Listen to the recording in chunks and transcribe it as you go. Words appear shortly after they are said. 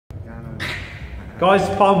Guys,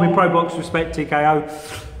 pardon me, Pro Box Respect TKO.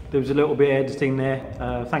 There was a little bit of editing there.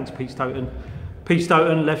 Thanks, Pete Stoten. Pete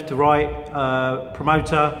Stoten, left to right,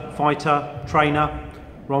 promoter, fighter, trainer.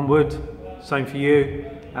 Ron Wood, same for you.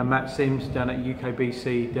 And Matt Sims down at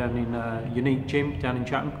Ukbc, down in Unique Gym, down in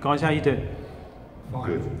Chatham. Guys, how you doing? Fine.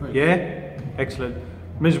 Good. Yeah? Excellent.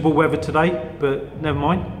 Miserable weather today, but never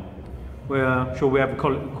mind. We're sure we have a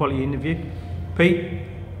quality interview. Pete,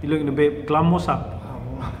 you're looking a bit glum. What's up?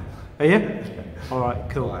 Are you? All right,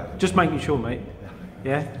 cool. Just making sure, mate.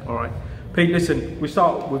 Yeah? All right. Pete, listen, we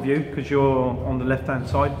start with you because you're on the left-hand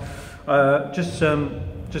side. Just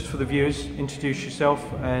for the viewers, introduce yourself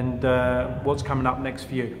and what's coming up next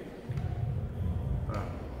for you.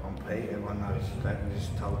 I'm Pete, everyone knows that, I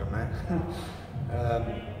just told them that.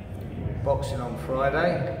 Boxing on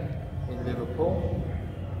Friday in Liverpool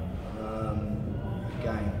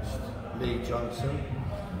against Lee Johnson,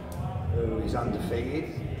 who is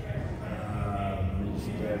undefeated. He's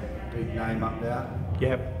the big name up there.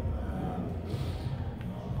 Yep.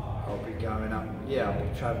 I'll be going up, I'll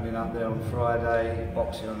be travelling up there on Friday,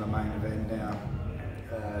 boxing on the main event now,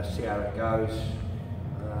 see how it goes.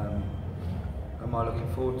 Am I looking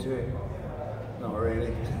forward to it? Not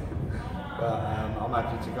really, but I'm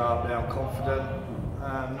happy to go up there, I'm confident.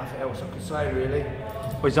 Nothing else I can say really.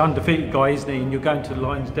 Well, he's an undefeated guy, isn't he? And you're going to the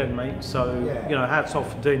Lions Den, mate, so yeah. You know, hats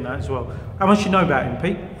off for doing that as well. How much do you know about him,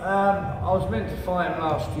 Pete? I was meant to fight him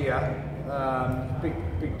last year.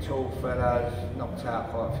 Big tall fella, knocked out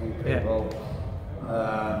quite a few people.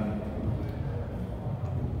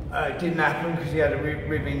 Yeah. It didn't happen because he had a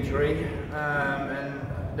rib injury, and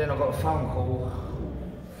then I got a phone call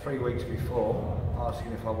 3 weeks before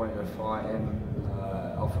asking if I wanted to fight him.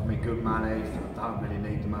 Offered me good money. I don't really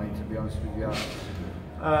need the money, to be honest with you.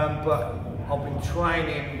 But I've been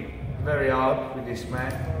training very hard with this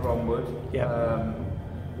man, Ron Wood. Yeah.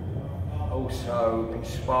 Also been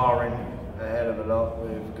sparring a hell of a lot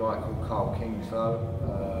with a guy called Carl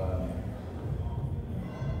Kingslow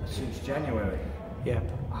since January. Yeah.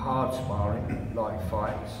 Hard sparring, like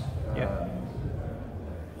fights. Yeah.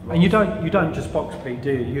 And you don't just box, Pete,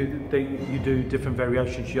 do you? You do different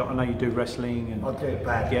variations. I know you do wrestling and. I do it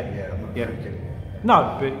badly. Yeah. I'm not very good.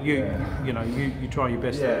 No, but you know you try your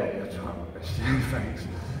best. Yeah, I try my best. Thanks.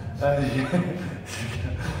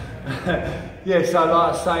 Yeah, so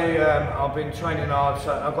like I say, I've been training hard,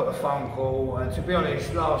 so I got the phone call, and to be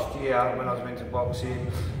honest, last year when I was into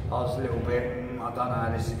boxing, I was a little bit, I don't know how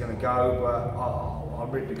this is going to go, but I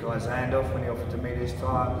ripped the guy's hand off when he offered to me this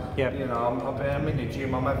time. Yep. You know, I'm in the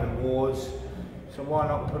gym, I'm having wars, so why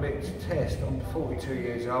not put it to test? I'm 42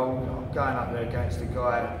 years old, I'm going up there against a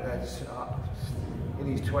guy that's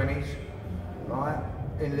in his 20s, right,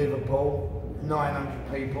 in Liverpool,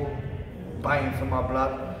 900 people, baying for my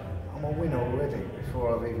blood. I'm a winner already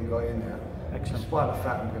before I've even got in there. Excellent. Despite the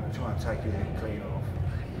fact I'm going to try and take it clean off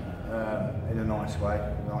in a nice way,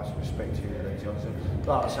 nice respect to you, Lee Johnson.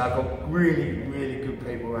 Like I say, I've got really, really good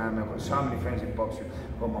people around me. I've got so many friends in boxing.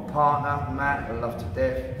 I've got my partner, Matt, I love to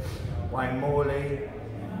death, Wayne Morley,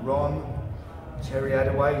 Ron, Terry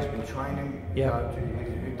Adaway, who's been training,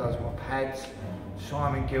 who does my pads.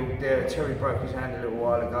 Simon Gildare, Terry broke his hand a little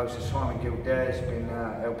while ago, so Simon Gildare's been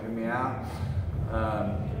helping me out.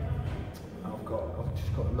 I've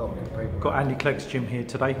just got a lot of good people. Got Andy Clegg's gym here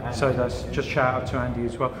today, so that's just shout out to Andy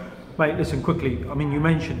as well. Mate, listen quickly. I mean, you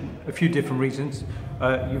mentioned a few different reasons.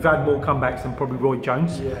 You've had more comebacks than probably Roy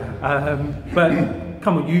Jones. Yeah. But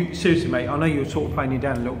come on, you seriously, mate. I know you're sort of playing it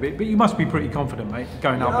down a little bit, but you must be pretty confident, mate,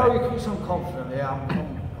 going up there. Oh, of course I'm confident. Yeah,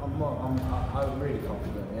 I'm really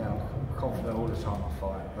confident. Yeah, I'm confident all the time I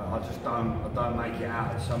fight, but I don't make it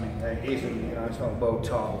out as something that isn't. You know, it's not a world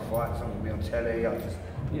title fight. It's not going to be on telly.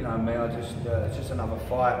 You know me, it's just another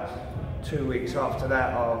fight. 2 weeks after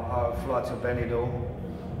that, I'll fly to Benidorm.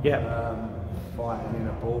 Yeah. Fighting in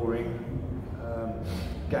a ball ring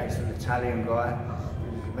against an Italian guy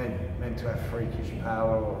who's meant to have freakish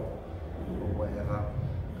power or whatever.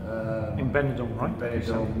 In Benidorm, right?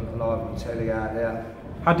 Benidorm, live on telly out there.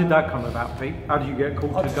 How did that come about, Pete? How did you get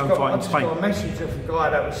called to go and fight in Spain? I just got a message of a guy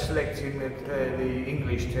that was selecting the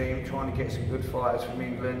English team, trying to get some good fighters from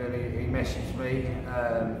England, and he messaged me.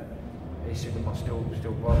 He said, "Am I still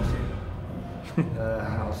boxing?"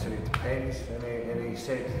 I said, "It depends," and he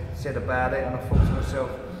said about it, and I thought to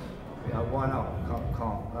myself, you know, why not?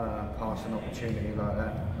 Can't pass an opportunity like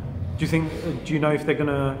that. Do you know if they're going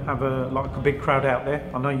to have a big crowd out there?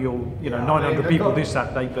 I know you know 900 people this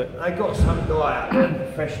Saturday, but they got some guy out there, a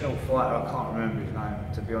professional fighter. I can't remember his name,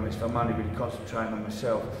 to be honest. I'm only really concentrating on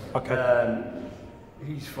myself. Okay.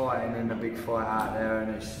 He's fighting in a big fight out there, and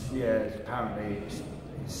apparently it's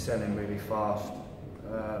selling really fast.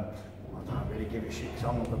 I don't really give give a shit because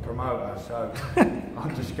I'm not the promoter, so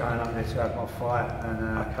I'm just going up there to have my fight,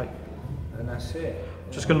 and that's it.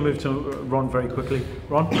 Just going to move to Ron very quickly.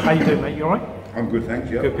 Ron, how you doing, mate? You all right? I'm good, thanks.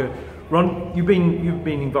 Yeah. Good, good. Ron, you've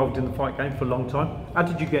been involved in the fight game for a long time. How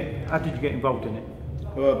did you get involved in it?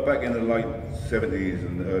 Well, back in the late 70s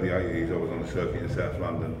and the early 80s, I was on a circuit in South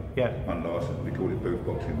London. Yeah. Unlicensed. We called it booth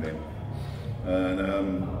boxing then.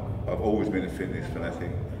 And I've always been a fitness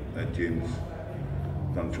fanatic. At gyms,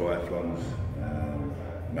 done triathlons,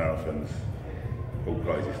 marathons, all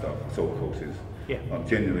crazy stuff, assault courses. Yeah. I'm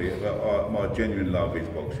genuinely, my genuine love is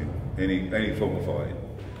boxing, any form of fighting.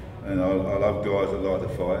 And I love guys that like to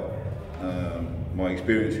fight. My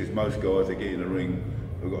experience is most guys that get in the ring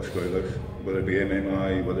have got screw loose, whether it be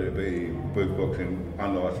MMA, whether it be booth boxing,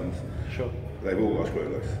 unlicensed. Sure. They've all got screw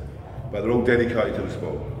loose. But they're all dedicated to the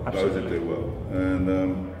sport, Absolutely. those that do well.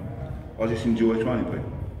 And I just enjoy training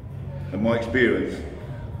people. And my experience,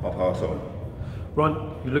 I pass on.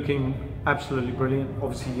 Ron, you're looking absolutely brilliant.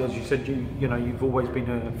 Obviously, as you said, you've always been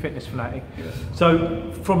a fitness fanatic. Yes.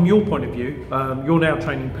 So, from your point of view, you're now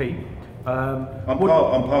training Pete. I'm part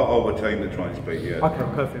of a team that trains Pete. Yeah. Okay,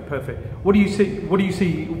 perfect. What do you see? What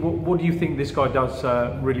do you think this guy does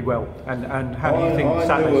really well? And how do you think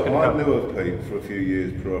Saturday's going to go? I knew of Pete for a few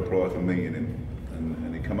years prior to meeting him,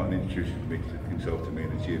 and he come up and introduced himself to me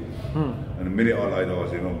in the gym. And the minute I laid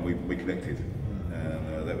eyes on him, we connected,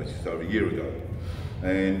 and that was just over a year ago.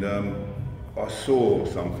 And I saw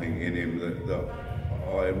something in him that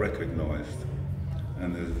I recognised,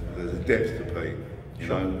 and there's a depth to Pete. You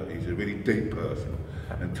know, he's a really deep person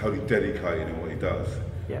and totally dedicated in what he does,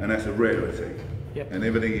 and that's a rarity. And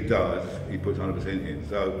everything he does, he puts 100% in.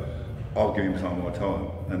 So I'll give him some of my time.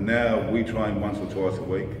 And now we train once or twice a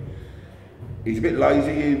week. He's a bit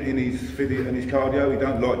lazy in his physio and his cardio. He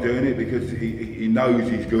don't like doing it because he knows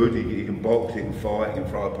he's good. He can box, he can fight, he can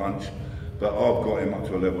throw a punch. But I've got him up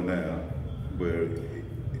to a level now where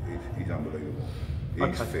he's unbelievable.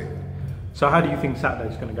 He's fit. So how do you think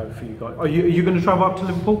Saturday's going to go for you guys? Are you going to travel up to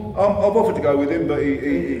Liverpool? I've offered to go with him, but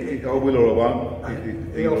I will or I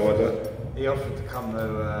won't. He offered to come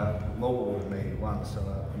to Malta with me once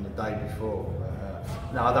on the day before.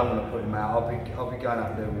 No, I don't want to put him out. I'll be going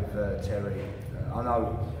up there with Terry. I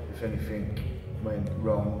know if anything went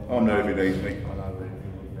wrong. I know if he needs me. I know where he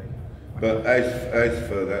would be. But as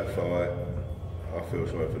for that fight, I feel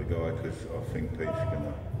sorry for the guy because I think Pete's going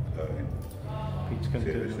to hurt him. Pete's going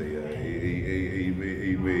to seriously,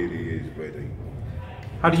 he really is ready.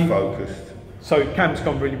 How do you focused? So camp's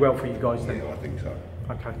gone really well for you guys then? Yeah, I think so.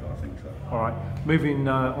 Okay. I think so. All right. Moving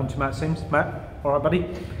on to Matt Sims. Matt, all right, buddy.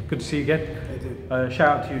 Good to see you again. Shout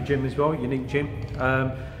out to your gym as well, unique gym.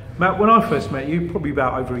 Matt, when I first met you, probably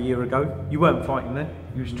about over a year ago, you weren't fighting then.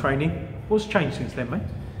 You was training. What's changed since then, mate?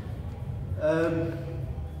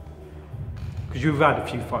 Because you've had a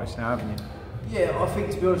few fights now, haven't you? Yeah, I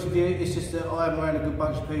think to be honest with you, it's just that I am around a good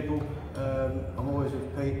bunch of people. I'm always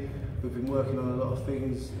with Pete. We've been working on a lot of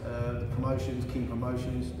things, promotions, King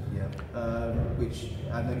Promotions, which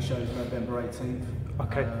our next show is November 18th.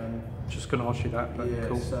 Okay, just going to ask you that, but yeah,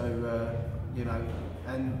 cool. So, you know,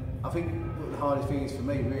 and I think what the hardest thing is for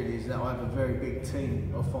me really is that I have a very big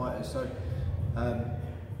team of fighters. So I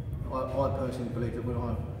personally believe that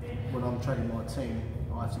when I'm training my team,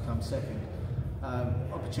 I have to come second.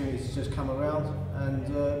 Opportunities just come around, and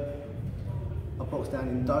I boxed down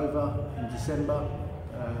in Dover in December.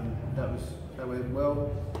 That went well.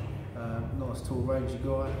 Nice tall rangy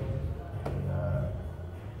guy.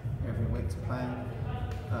 Everything went to plan.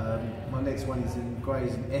 My next one is in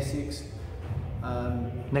Grays in Essex.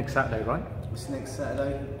 Next Saturday, right? It's next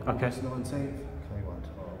Saturday, August 19th.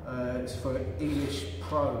 It's for English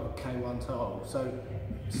Pro K1 title. So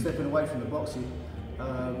stepping away from the boxing,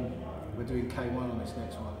 we're doing K1 on this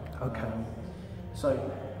next one. Okay. So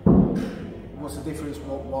what's the difference?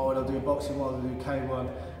 Why would I do boxing? Why would I do K1?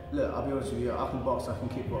 Look, I'll be honest with you, I can box, I can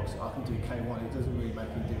kickbox, I can do K1. It doesn't really make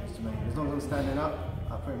any difference to me. As long as I'm standing up,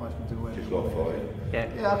 I pretty much can do whatever. Just like fight.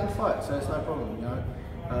 Yeah, I can fight, so it's no problem, you know.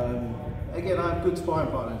 Again, I have good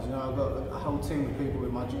sparring partners, you know. I've got a whole team of people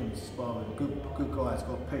in my gym to spar with. Good guys.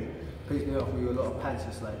 Got Pete. Pete's been offering me a lot of pads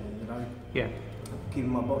lately, you know. Yeah.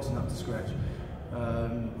 Keeping my boxing up to scratch.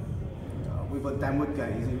 We've got Dan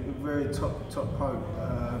Woodgate. He's a very top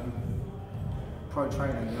pro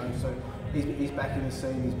trainer, you know. So he's back in the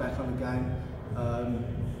scene. He's back on the game.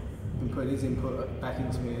 Been putting his input back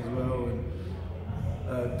into me as well.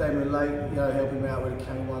 And Damon Lake, you know, helping me out with the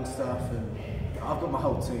K1 stuff. And I've got my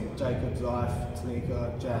whole team. Jacob's Life,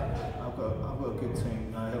 Tanika, Jack. I've got a good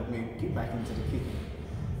team. Help me get back into the kicking.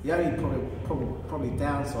 The only probably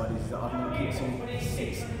downside is that I've not kicked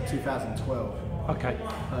since 2012. Okay.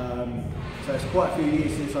 So it's quite a few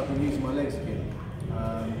years since I've been using my legs again.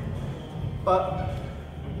 But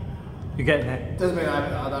You're getting there. doesn't mean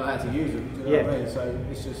I don't know how to use them. Do you know what I mean? So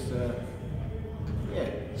it's just, yeah.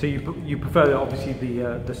 So you prefer obviously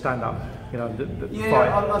the stand up, you know, the Yeah, fight,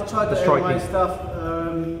 I've tried the the striking. MMA stuff.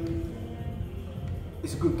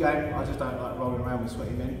 It's a good game. I just don't like rolling around with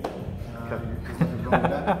sweaty men. There's nothing wrong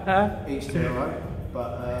with that. Each to their own.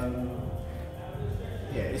 But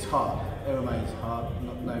yeah, it's hard. MMA is hard.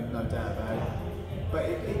 No doubt about it. But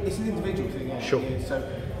it's an individual thing. Yeah. Sure. Yeah,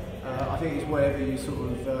 so I think it's whatever you sort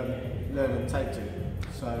of learn and take to.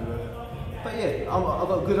 So, but yeah, I've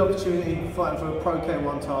got a good opportunity fighting for a Pro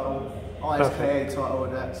K1 title, ISKA title,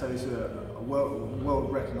 and that. So it's a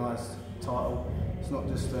world recognised title. It's not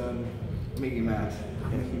just Mickey Mouse.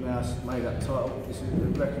 Mickey Mouse made that title. It's a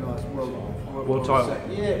recognised world title.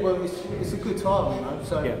 set. Yeah, well, it's a good title, you know.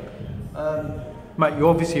 So, Yeah. Mate, you're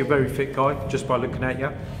obviously a very fit guy just by looking at you,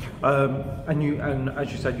 and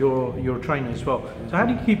as you said, you're a trainer as well. So how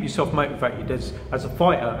do you keep yourself motivated as a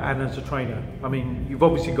fighter and as a trainer? I mean, you've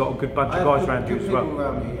obviously got a good bunch of guys around you as well.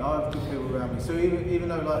 I have good people around me. So even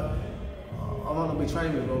though like I might not be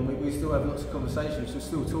training with them, we still have lots of conversations. We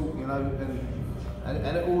still talk, you know,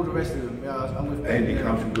 and all the rest of them. You know, I'm with people. And he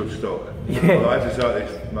comes from good stock. Yeah. I have to say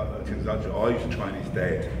this, I used to train his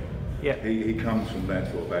dad. Yeah. He comes from that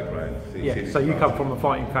sort of background. Yeah. So you come from a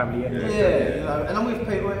fighting family, yeah. Yeah, you know, and I'm with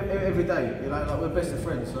people every day. You know, like we're best of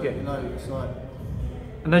friends. So Yeah. you know, it's like.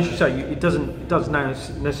 And as you say, it doesn't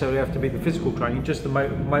necessarily have to be the physical training, just the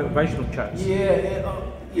motivational chats. Yeah,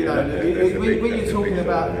 you know, that's a when big- you're that's a talking big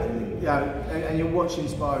about, side of it. you know, and you're watching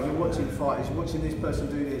sparring, you're watching fighters, you're watching this person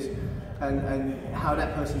do this, and how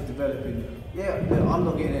that person's developing. Yeah, look, I'm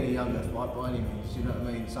not getting any younger by any means. You know what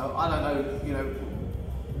I mean? So I don't know, you know,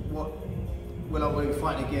 what when I'm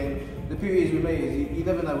fighting again. The beauty is with me is you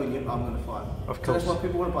never know when I'm going to fight. Of So course. that's why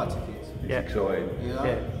people want to buy tickets. Yeah. It's exciting. You know,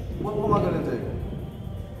 Yeah. what am I going to do?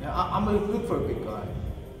 Yeah, I'm going to look for a big guy.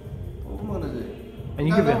 What am I going to do? And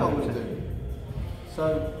you I give don't it know what I'm 100%. going to do.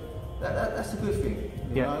 So that's a good thing.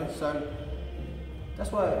 You Yeah. know? So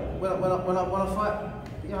that's why when I fight,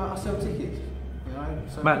 you know, I sell tickets. You know?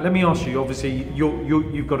 So Matt, let me ask you. Obviously,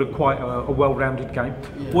 you've got quite a well-rounded game.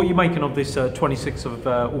 Yeah. What are you making of this 26th of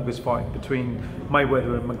August fight between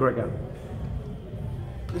Mayweather and McGregor?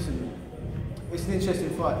 Listen, it's an interesting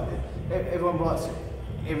fight. Everyone writes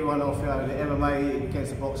everyone off, you know, the MMA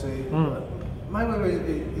against the boxing.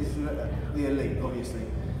 Mayweather is the elite, obviously.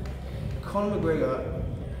 Conor McGregor,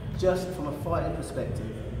 just from a fighting perspective,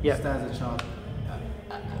 Yeah. stands a chance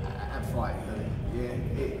at fighting.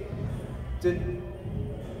 Doesn't he? Yeah.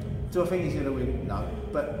 Do I think he's going to win? No.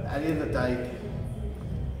 But at the end of the day,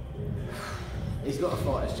 he's got a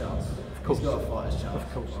fighter's chance. Of course. He's got a fighter's chance.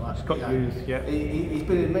 Of course. Right? He's got You know, youth, yeah. He's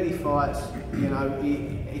been in many fights. You know,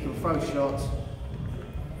 he can throw shots.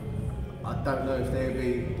 I don't know if they'll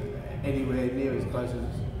be anywhere near as close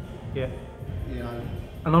as, Yeah. you know.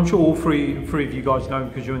 And I'm sure all three of you guys know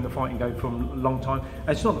because you're in the fighting game for a long time. And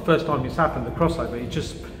it's not the first time it's happened, the crossover. It's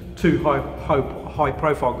just two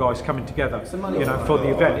high-profile guys coming together, It's a money you know, fight. for the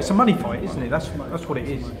event. It's a money fight, isn't it? That's what it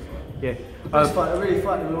is. Yeah. The best fight, a really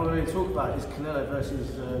fight that we want to really talk about is Canelo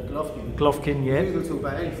versus Golovkin. Golovkin, If yeah, you're going to talk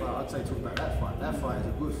about any fight, I'd say talk about that fight. That fight is a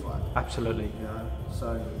good fight. absolutely. You know,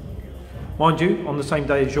 so Mind you, on the same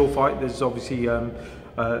day as your fight, there's obviously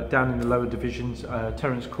down in the lower divisions,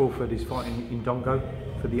 Terence Crawford is fighting in Dongo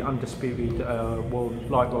for the undisputed World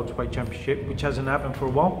Light Welterweight Championship, which hasn't happened for a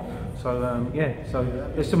while. So yeah, so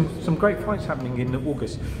there's some great fights happening in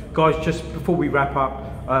August, guys. Just before we wrap up,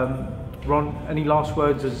 Ron, any last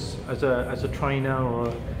words as a trainer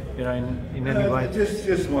or you know in any way?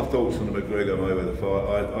 Just my thoughts on the McGregor Mayweather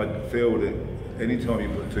fight. I feel that any time you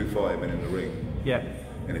put two fighting men in the ring, Yeah,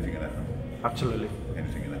 anything can happen. absolutely.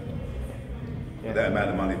 Anything can happen. Yeah. That amount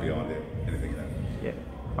of money behind it, anything can happen. Yeah,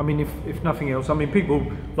 I mean, if nothing else, I mean, people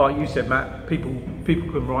like you said, Matt. People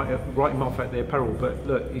can write him off at their peril, but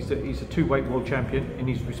look, he's a two-weight world champion in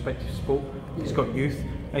his respective sport. He's got youth,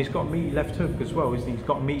 and he's got a meaty left hook as well, isn't he? He's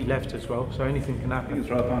got a meaty left as well, so anything can You happen. can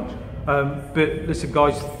throw a punch. But listen,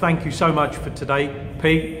 guys, thank you so much for today.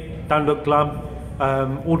 Pete, don't look glum.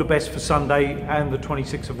 All the best for Sunday and the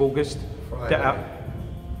 26th of August. Friday.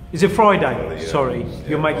 Is it Friday? Friday, yeah. Sorry,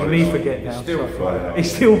 you're making me forget now. Still Sorry. Friday.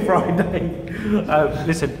 It's still Friday.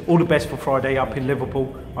 Listen, all the best for Friday up in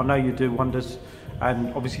Liverpool. I know you do wonders.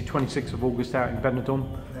 And obviously 26th of August out in Benidorm.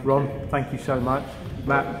 Ron, thank you so much.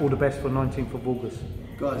 Matt, all the best for 19th of August.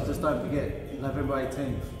 guys, just don't forget November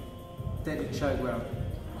 18th, Denton Showground,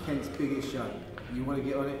 Kent's biggest show. You want to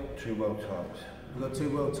get on it? 2 world titles. We've got 2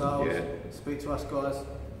 world titles. Yeah. Speak to us, guys.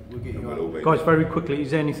 we'll get you We'll all on. be Guys, there. very quickly,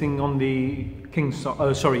 is there anything on the on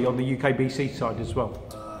the UKBC side as well?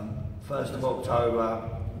 1st of October,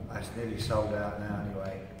 that's nearly sold out now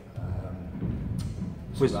anyway.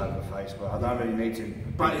 It's all over Facebook. I don't really need to.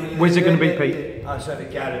 Where's it going to be, Pete? I said the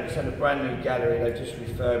gallery. It's at a brand new gallery. They just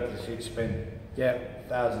refurbished it. Spent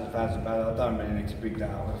thousands of pounds. I don't really need to big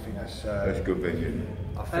that up. I think that's a good venue.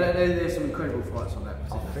 I think, There's some incredible fights on that.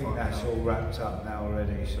 I think that's all wrapped up now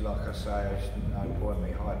already. So like I say, there's no point me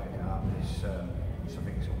hyping it up. It's I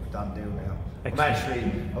think it's all a done deal now.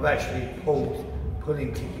 I've actually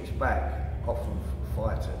pulling tickets back off of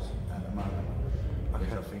fighters at the moment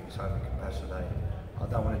because I think it's over capacity. I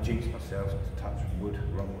don't want to jinx myself to touch wood,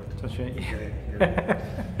 wrong wood. Touch it.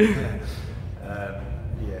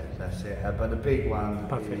 Yeah, that's it. But the big one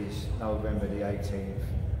Perfect. is November the 18th,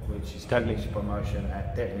 which is Deadly. Deadly's promotion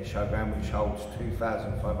at Deadly Showground, which holds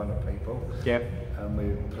 2,500 people. Yep. And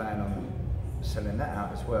we plan on selling that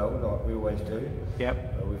out as well, like we always do.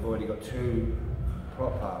 Yep. We've already got 2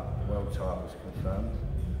 proper world titles confirmed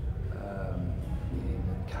in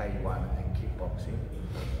K1 and kickboxing.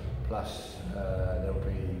 Plus there'll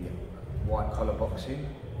be white collar boxing,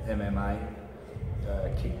 MMA,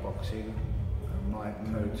 kickboxing, Muay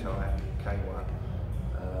Thai, K1.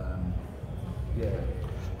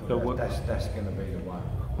 So that's going to be the one.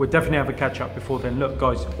 We'll definitely have a catch up before then. Look,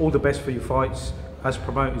 guys, all the best for your fights. As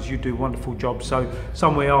promoters, you do a wonderful job. So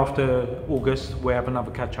somewhere after August, we'll have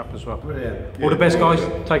another catch up as well. Brilliant. All the best, guys.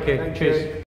 Take care. Thank Cheers. you.